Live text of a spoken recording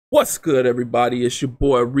What's good, everybody? It's your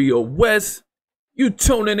boy Rio West. You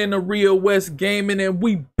tuning in to Rio West Gaming, and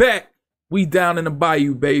we back. We down in the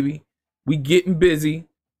Bayou, baby. We getting busy.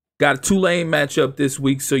 Got a Tulane matchup this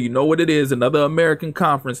week, so you know what it is. Another American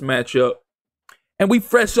Conference matchup. And we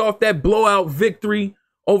fresh off that blowout victory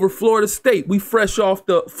over Florida State. We fresh off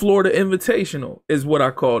the Florida Invitational is what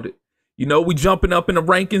I called it. You know, we jumping up in the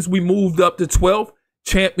rankings. We moved up to 12th.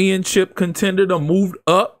 Championship contender to moved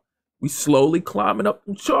up. We slowly climbing up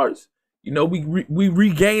the charts. You know, we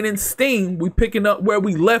regaining steam. We picking up where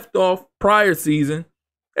we left off prior season.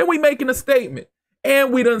 And we making a statement.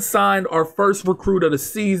 And we done signed our first recruit of the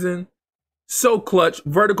season. So clutch.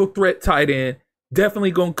 Vertical threat tight end. Definitely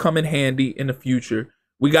going to come in handy in the future.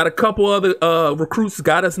 We got a couple other recruits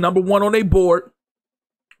got us number one on their board.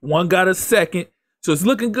 One got us second. So it's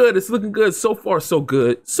looking good. It's looking good. So far, so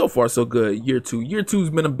good. So far, so good. Year two. Year two's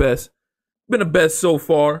been the best. Been the best so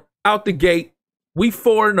far. Out the gate, we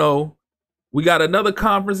 4-0. We got another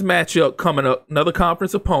conference matchup coming up. Another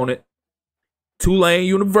conference opponent. Tulane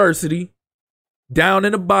University. Down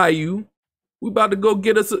in the Bayou. We about to go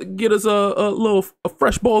get us a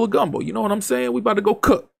fresh bowl of gumbo. You know what I'm saying? We about to go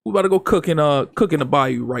cook. We about to go cook in the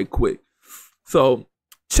Bayou right quick. So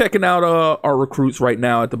checking out our recruits right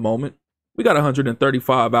now at the moment. We got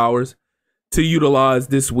 135 hours to utilize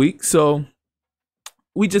this week. So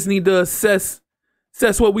we just need to assess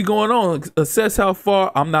what we going on. Assess how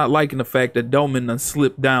far. I'm not liking the fact that Doman done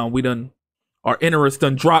slipped down. Our interest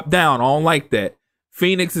done dropped down. I don't like that.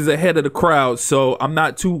 Phoenix is ahead of the crowd, so I'm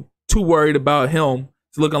not too worried about him.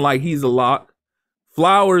 It's looking like he's a lock.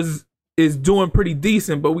 Flowers is doing pretty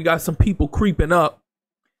decent, but we got some people creeping up.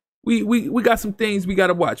 We got some things we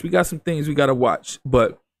gotta watch.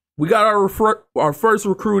 But we got our first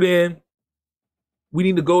recruit in. We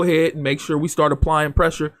need to go ahead and make sure we start applying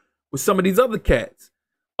pressure with some of these other cats.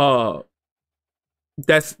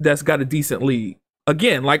 That's got a decent lead.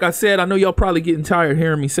 Again, like I said, I know y'all probably getting tired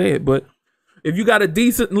hearing me say it, but if you got a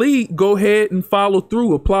decent lead, go ahead and follow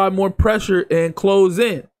through. Apply more pressure and close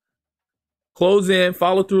in. Close in,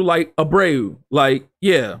 follow through like a Bayou. Like,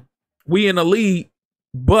 yeah, we in the lead,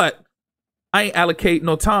 but I ain't allocating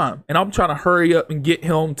no time. And I'm trying to hurry up and get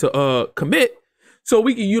him to commit so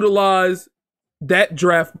we can utilize that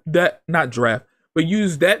but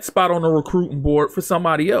use that spot on the recruiting board for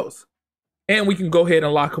somebody else. And we can go ahead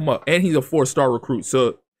and lock him up. And he's a 4-star recruit.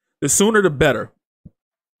 So the sooner the better.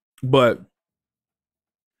 But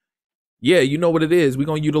yeah, you know what it is. We're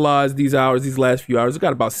going to utilize these hours, these last few hours. We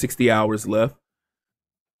got about 60 hours left.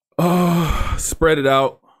 Spread it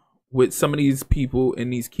out with some of these people in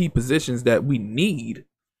these key positions that we need.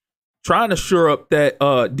 Trying to shore up that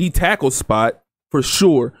D-tackle spot for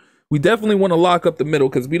sure. We definitely want to lock up the middle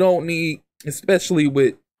because we don't need, especially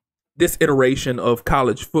with this iteration of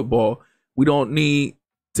college football, we don't need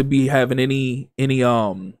to be having any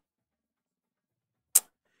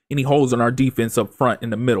holes in our defense up front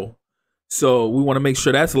in the middle. So we want to make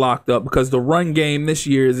sure that's locked up because the run game this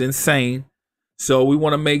year is insane. So we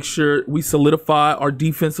want to make sure we solidify our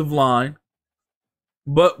defensive line.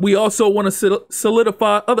 But we also want to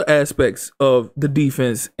solidify other aspects of the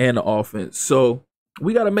defense and the offense. So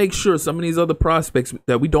we got to make sure some of these other prospects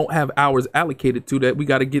that we don't have hours allocated to, that we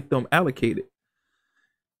got to get them allocated.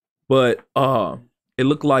 But it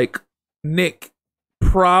looked like Nick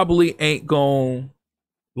probably ain't going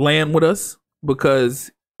to land with us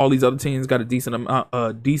because all these other teams got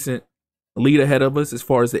a decent lead ahead of us as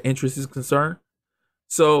far as the interest is concerned.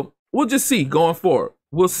 So we'll just see going forward.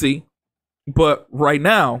 We'll see. But right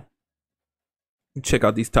now, check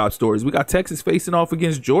out these top stories. We got Texas facing off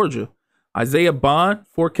against Georgia. Isaiah Bond,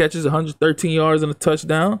 4 catches, 113 yards, and a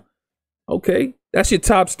touchdown. Okay, that's your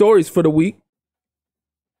top stories for the week.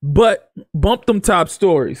 But bump them top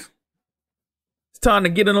stories. It's time to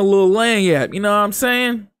get in a little lanyard. You know what I'm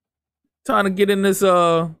saying? Time to get in this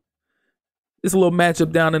little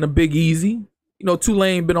matchup down in the Big Easy. You know,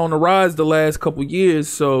 Tulane been on the rise the last couple years,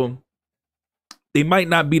 so they might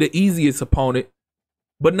not be the easiest opponent,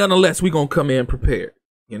 but nonetheless, we're gonna come in prepared.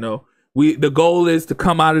 You know, the goal is to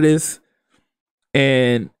come out of this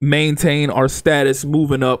and maintain our status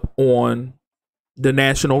moving up on the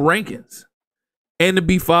national rankings and to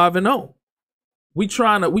be 5-0. We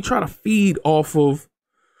trying to feed off of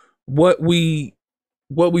what we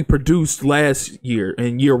produced last year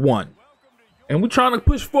in year one. And we're trying to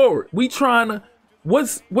push forward. We trying to,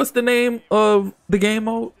 what's the name of the game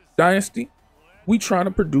mode? Dynasty. We trying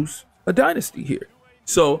to produce a dynasty here.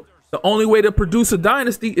 So the only way to produce a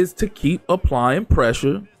dynasty is to keep applying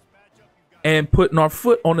pressure and putting our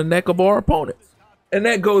foot on the neck of our opponents. And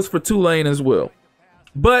that goes for Tulane as well.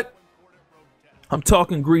 But I'm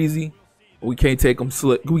talking greasy. We can't take them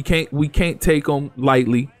slick. We can't take them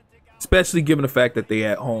lightly, especially given the fact that they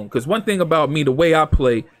at home. Because one thing about me, the way I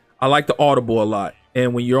play, I like to audible a lot.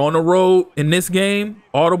 And when you're on the road in this game,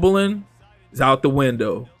 audibling is out the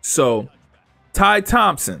window. So Ty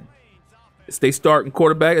Thompson, it's they starting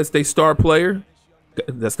quarterback, it's they star player.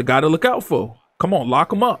 That's the guy to look out for. Come on,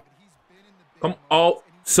 lock him up. Come on.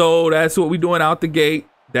 So that's what we're doing out the gate.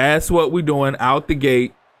 That's what we're doing out the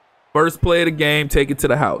gate. First play of the game, take it to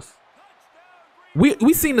the house.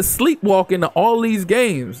 We seen the sleepwalk into all these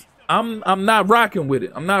games. I'm not rocking with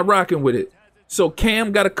it. I'm not rocking with it. So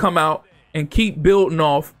Cam got to come out and keep building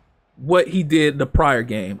off what he did the prior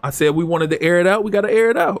game. I said we wanted to air it out. We got to air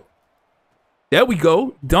it out. There we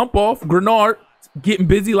go. Dump off. Grenard getting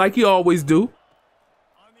busy like he always do.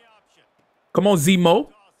 Come on, Zemo.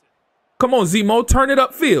 Come on, Zemo. Turn it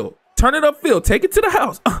upfield. Turn it upfield. Take it to the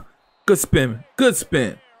house. Good spin. Good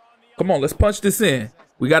spin. Come on, let's punch this in.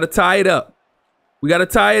 We got to tie it up. We got to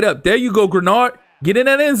tie it up. There you go, Grenard. Get in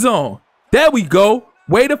that end zone. There we go.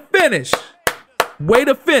 Way to finish. Way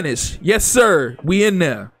to finish. Yes, sir. We in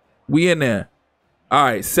there. We in there. All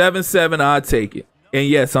right, 7-7. I'll take it. And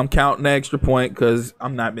yes, I'm counting the extra point because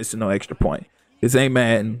I'm not missing no extra point. This ain't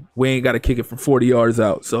Madden. We ain't got to kick it from 40 yards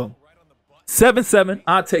out. So 7-7.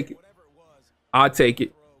 I'll take it. I'll take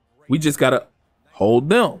it. We just got to hold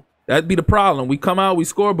them. That'd be the problem. We come out, we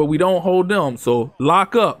score, but we don't hold them. So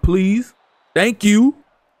lock up, please. Thank you.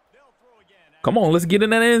 Come on, let's get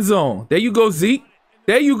in that end zone. There you go, Zeke.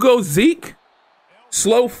 There you go, Zeke.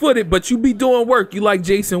 Slow-footed, but you be doing work. You like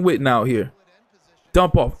Jason Witten out here.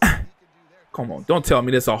 Dump off. Come on, don't tell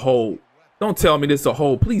me this a hole. Don't tell me this a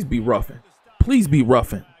hole. Please be roughing. Please be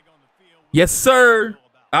roughing. Yes, sir.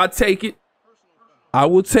 I'll take it. I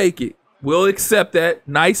will take it. We'll accept that.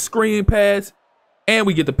 Nice screen pass. And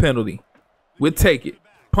we get the penalty. We'll take it.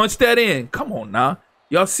 Punch that in. Come on now.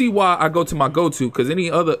 Y'all see why I go to my go-to, because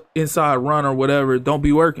any other inside run or whatever don't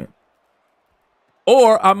be working.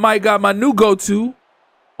 Or I might got my new go-to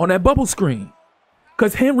on that bubble screen,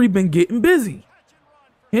 because Henry been getting busy.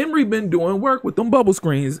 Henry been doing work with them bubble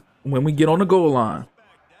screens when we get on the goal line.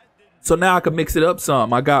 So now I can mix it up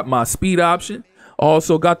some. I got my speed option.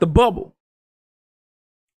 Also got the bubble.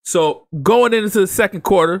 So going into the second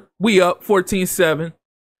quarter, we up 14-7.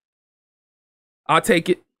 I'll take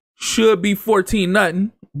it. Should be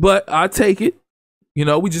 14-0, but I'll take it. You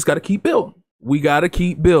know, we just got to keep building. We got to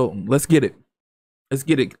keep building. Let's get it. Let's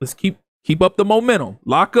get it. Let's keep up the momentum.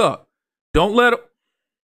 Lock up. Don't let him.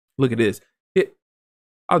 Look at this.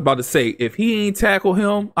 I was about to say, if he ain't tackle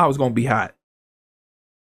him, I was going to be hot.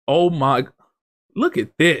 Oh, my. Look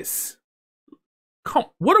at this. Come.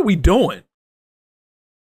 What are we doing?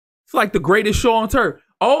 It's like the greatest show on turf.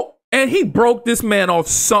 Oh, and he broke this man off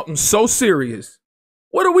something so serious.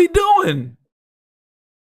 What are we doing?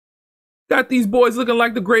 Got these boys looking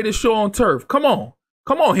like the greatest show on turf. Come on.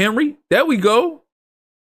 Come on, Henry. There we go.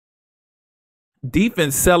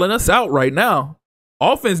 Defense selling us out right now.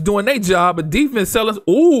 Offense doing their job, but defense selling us.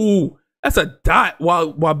 Ooh, that's a dot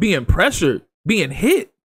while being pressured, being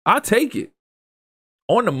hit. I'll take it.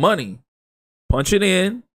 On the money. Punch it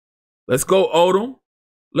in. Let's go, Odom.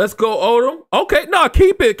 Let's go, Odom. Okay, no,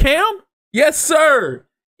 keep it, Cam. Yes, sir.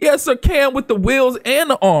 Yes, sir, Cam with the wheels and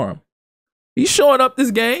the arm. He's showing up this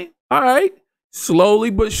game. All right. Slowly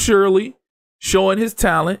but surely showing his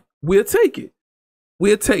talent. We'll take it.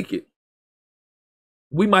 We'll take it.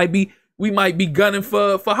 We might be gunning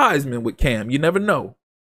for Heisman with Cam. You never know.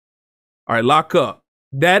 All right, lock up.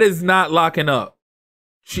 That is not locking up.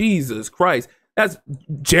 Jesus Christ. That's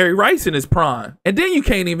Jerry Rice in his prime. And then you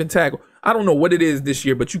can't even tackle. I don't know what it is this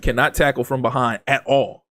year, but you cannot tackle from behind at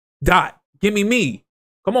all. Dot. Give me.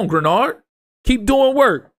 Come on, Grenard. Keep doing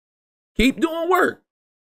work. Keep doing work.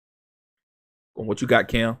 What you got,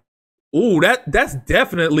 Cam? Ooh, that's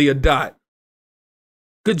definitely a dot.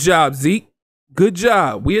 Good job, Zeke. Good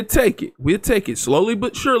job. We'll take it. We'll take it. Slowly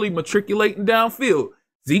but surely matriculating downfield.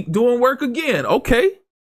 Zeke doing work again. Okay.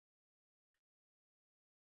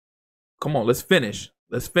 Come on, let's finish.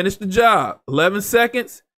 Let's finish the job. 11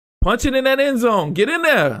 seconds. Punch it in that end zone. Get in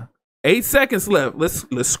there. 8 seconds left. Let's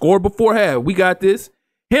score before half. We got this.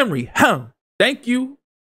 Henry, thank you.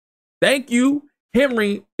 Thank you.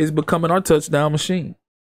 Henry is becoming our touchdown machine.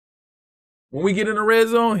 When we get in the red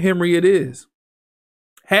zone, Henry it is.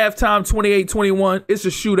 Halftime 28-21. It's a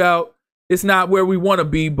shootout. It's not where we want to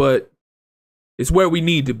be, but it's where we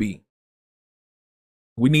need to be.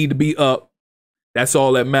 We need to be up. That's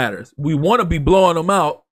all that matters. We want to be blowing them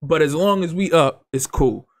out, but as long as we up, it's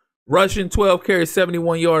cool. Rushing 12 carries,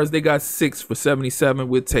 71 yards. They got 6 for 77.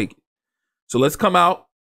 We'll take it. So let's come out.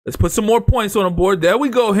 Let's put some more points on the board. There we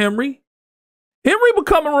go, Henry. Henry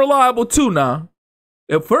becoming reliable too now.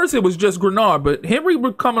 At first it was just Grenard, but Henry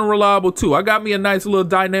becoming reliable too. I got me a nice little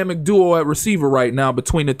dynamic duo at receiver right now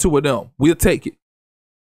between the two of them. We'll take it.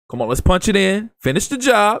 Come on, let's punch it in. Finish the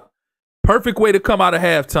job. Perfect way to come out of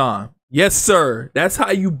halftime. Yes, sir. That's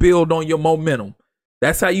how you build on your momentum.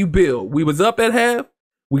 That's how you build. We was up at half.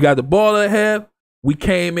 We got the ball at half. We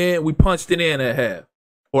came in. We punched it in at half.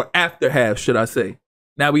 Or after half, should I say.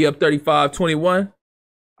 Now we up 35-21.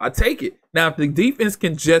 I take it. Now, if the defense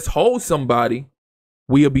can just hold somebody,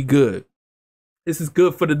 we'll be good. This is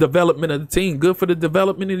good for the development of the team. Good for the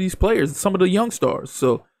development of these players. Some of the young stars.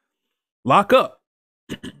 So, lock up.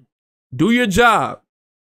 Do your job.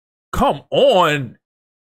 Come on.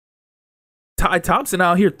 Ty Thompson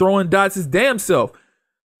out here throwing dots his damn self.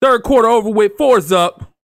 Third quarter over with. 4's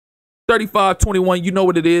up. 35-21. You know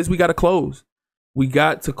what it is. We got to close. We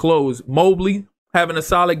got to close. Mobley having a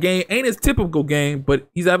solid game. Ain't his typical game, but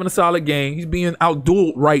he's having a solid game. He's being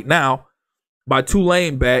outdueled right now by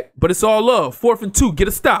Tulane back. But it's all love. 4th and 2. Get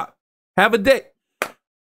a stop. Have a day.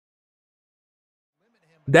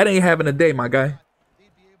 That ain't having a day, my guy.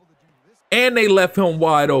 And they left him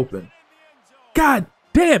wide open. God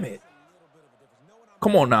damn it.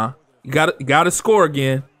 Come on now. You gotta score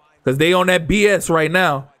again. Because they on that BS right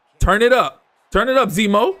now. Turn it up. Turn it up,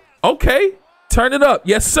 Zemo. Okay. Turn it up.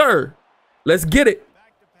 Yes, sir. Let's get it.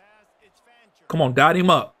 Come on, dot him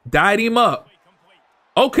up. Dot him up.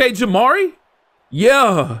 Okay, Jamari.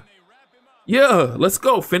 Yeah. Yeah. Let's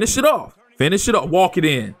go. Finish it off. Finish it up. Walk it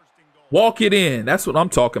in. Walk it in. That's what I'm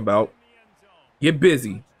talking about. Get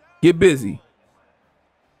busy. Get busy.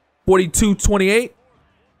 42-28.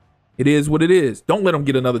 It is what it is. Don't let them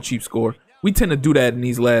get another cheap score. We tend to do that in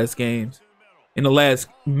these last games. In the last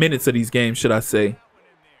minutes of these games, should I say.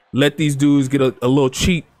 Let these dudes get a little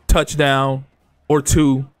cheap touchdown or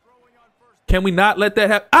two. Can we not let that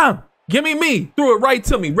happen? Ah! Give me. Threw it right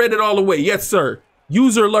to me. Read it all the way. Yes, sir.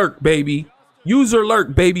 User lurk, baby. User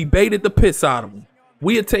lurk, baby. Baited the piss out of him.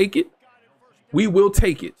 We'll take it. We will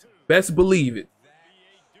take it. Best believe it.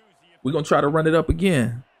 We're going to try to run it up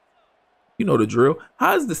again. You know the drill.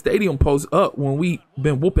 How is the stadium post up when we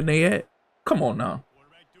been whooping they at? Come on now.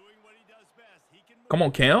 Come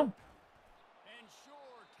on, Cam.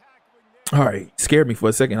 All right. Scared me for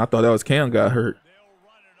a second. I thought that was Cam got hurt.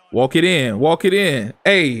 Walk it in. Walk it in.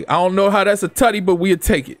 Hey, I don't know how that's a tutty, but we'll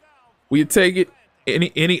take it. We'll take it.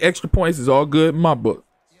 Any extra points is all good in my book.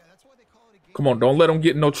 Come on. Don't let them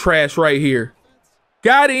get no trash right here.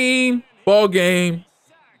 Got him. Ball game.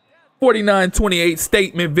 49-28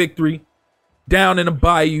 statement victory. Down in the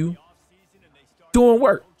Bayou. Doing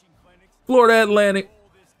work. Florida Atlantic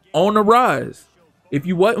on the rise. If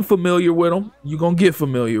you wasn't familiar with them, you're going to get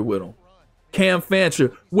familiar with them. Cam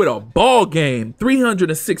Fancher with a ball game.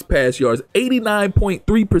 306 pass yards.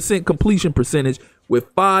 89.3% completion percentage with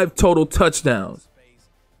 5 total touchdowns.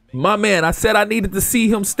 My man, I said I needed to see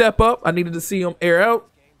him step up. I needed to see him air out.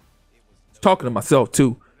 Talking to myself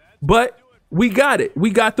too. But we got it.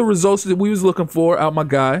 We got the results that we was looking for out my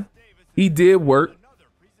guy. He did work.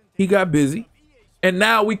 He got busy. And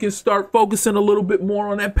now we can start focusing a little bit more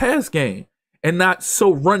on that pass game and not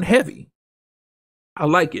so run heavy. I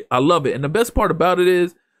like it. I love it. And the best part about it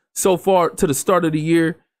is, so far to the start of the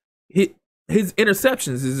year, his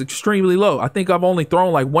interceptions is extremely low. I think I've only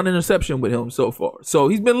thrown like 1 interception with him so far. So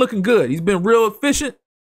he's been looking good. He's been real efficient.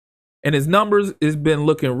 And his numbers has been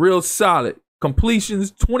looking real solid.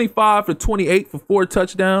 Completions, 25 for 28 for 4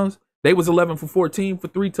 touchdowns. They was 11 for 14 for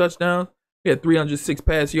 3 touchdowns. He had 306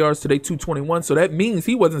 pass yards to their 221. So that means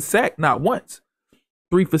he wasn't sacked not once.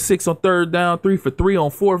 3 for 6 on 3rd down, 3 for 3 on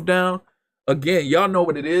 4th down. Again, y'all know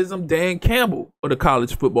what it is. I'm Dan Campbell of the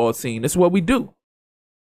college football scene. That's what we do.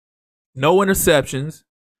 No interceptions.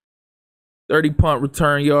 30 punt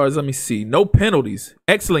return yards. Let me see. No penalties.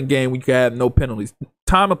 Excellent game. We could have no penalties.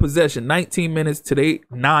 Time of possession, 19 minutes. Today,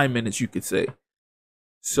 9 minutes, you could say.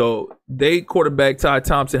 So, they quarterback, Ty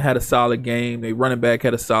Thompson, had a solid game. They running back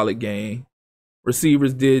had a solid game.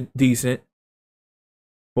 Receivers did decent.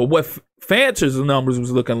 But what Fancher's numbers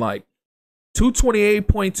was looking like,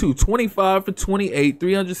 228.2, 25 for 28,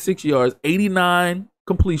 306 yards, 89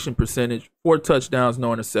 completion percentage, 4 touchdowns, no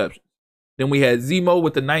interceptions. Then we had Zemo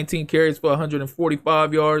with the 19 carries for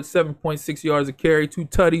 145 yards, 7.6 yards a carry, 2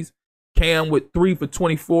 tutties. Cam with 3 for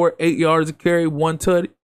 24, 8 yards a carry, 1 tutty.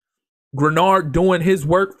 Grenard doing his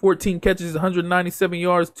work, 14 catches, 197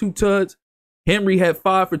 yards, 2 tuds. Henry had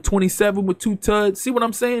 5 for 27 with 2 tuds. See what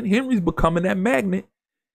I'm saying? Henry's becoming that magnet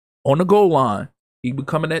on the goal line. He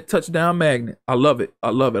becoming that touchdown magnet. I love it. I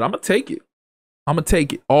love it. I'm going to take it. I'm going to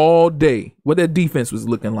take it all day. What that defense was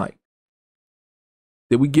looking like.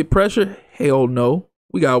 Did we get pressure? Hell no.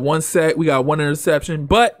 We got 1 sack. We got 1 interception.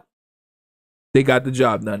 But they got the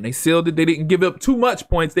job done. They sealed it. They didn't give up too much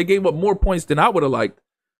points. They gave up more points than I would have liked.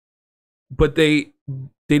 But they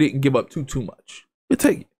didn't give up too much. We'll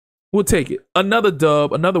take it. We'll take it. Another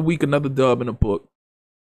dub. Another week. Another dub in the book.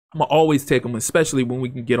 I'm going to always take them, especially when we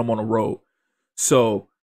can get them on the road. So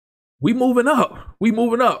we moving up. We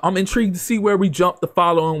moving up. I'm intrigued to see where we jump the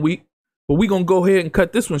following week. But we're going to go ahead and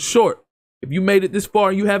cut this one short. If you made it this far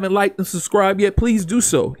and you haven't liked and subscribed yet, please do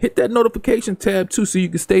so. Hit that notification tab too so you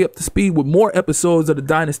can stay up to speed with more episodes of the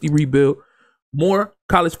Dynasty Rebuild, more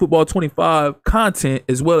College Football 25 content,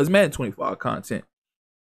 as well as Madden 25 content.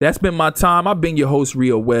 That's been my time. I've been your host,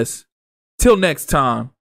 Rio West. Till next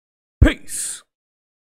time, peace.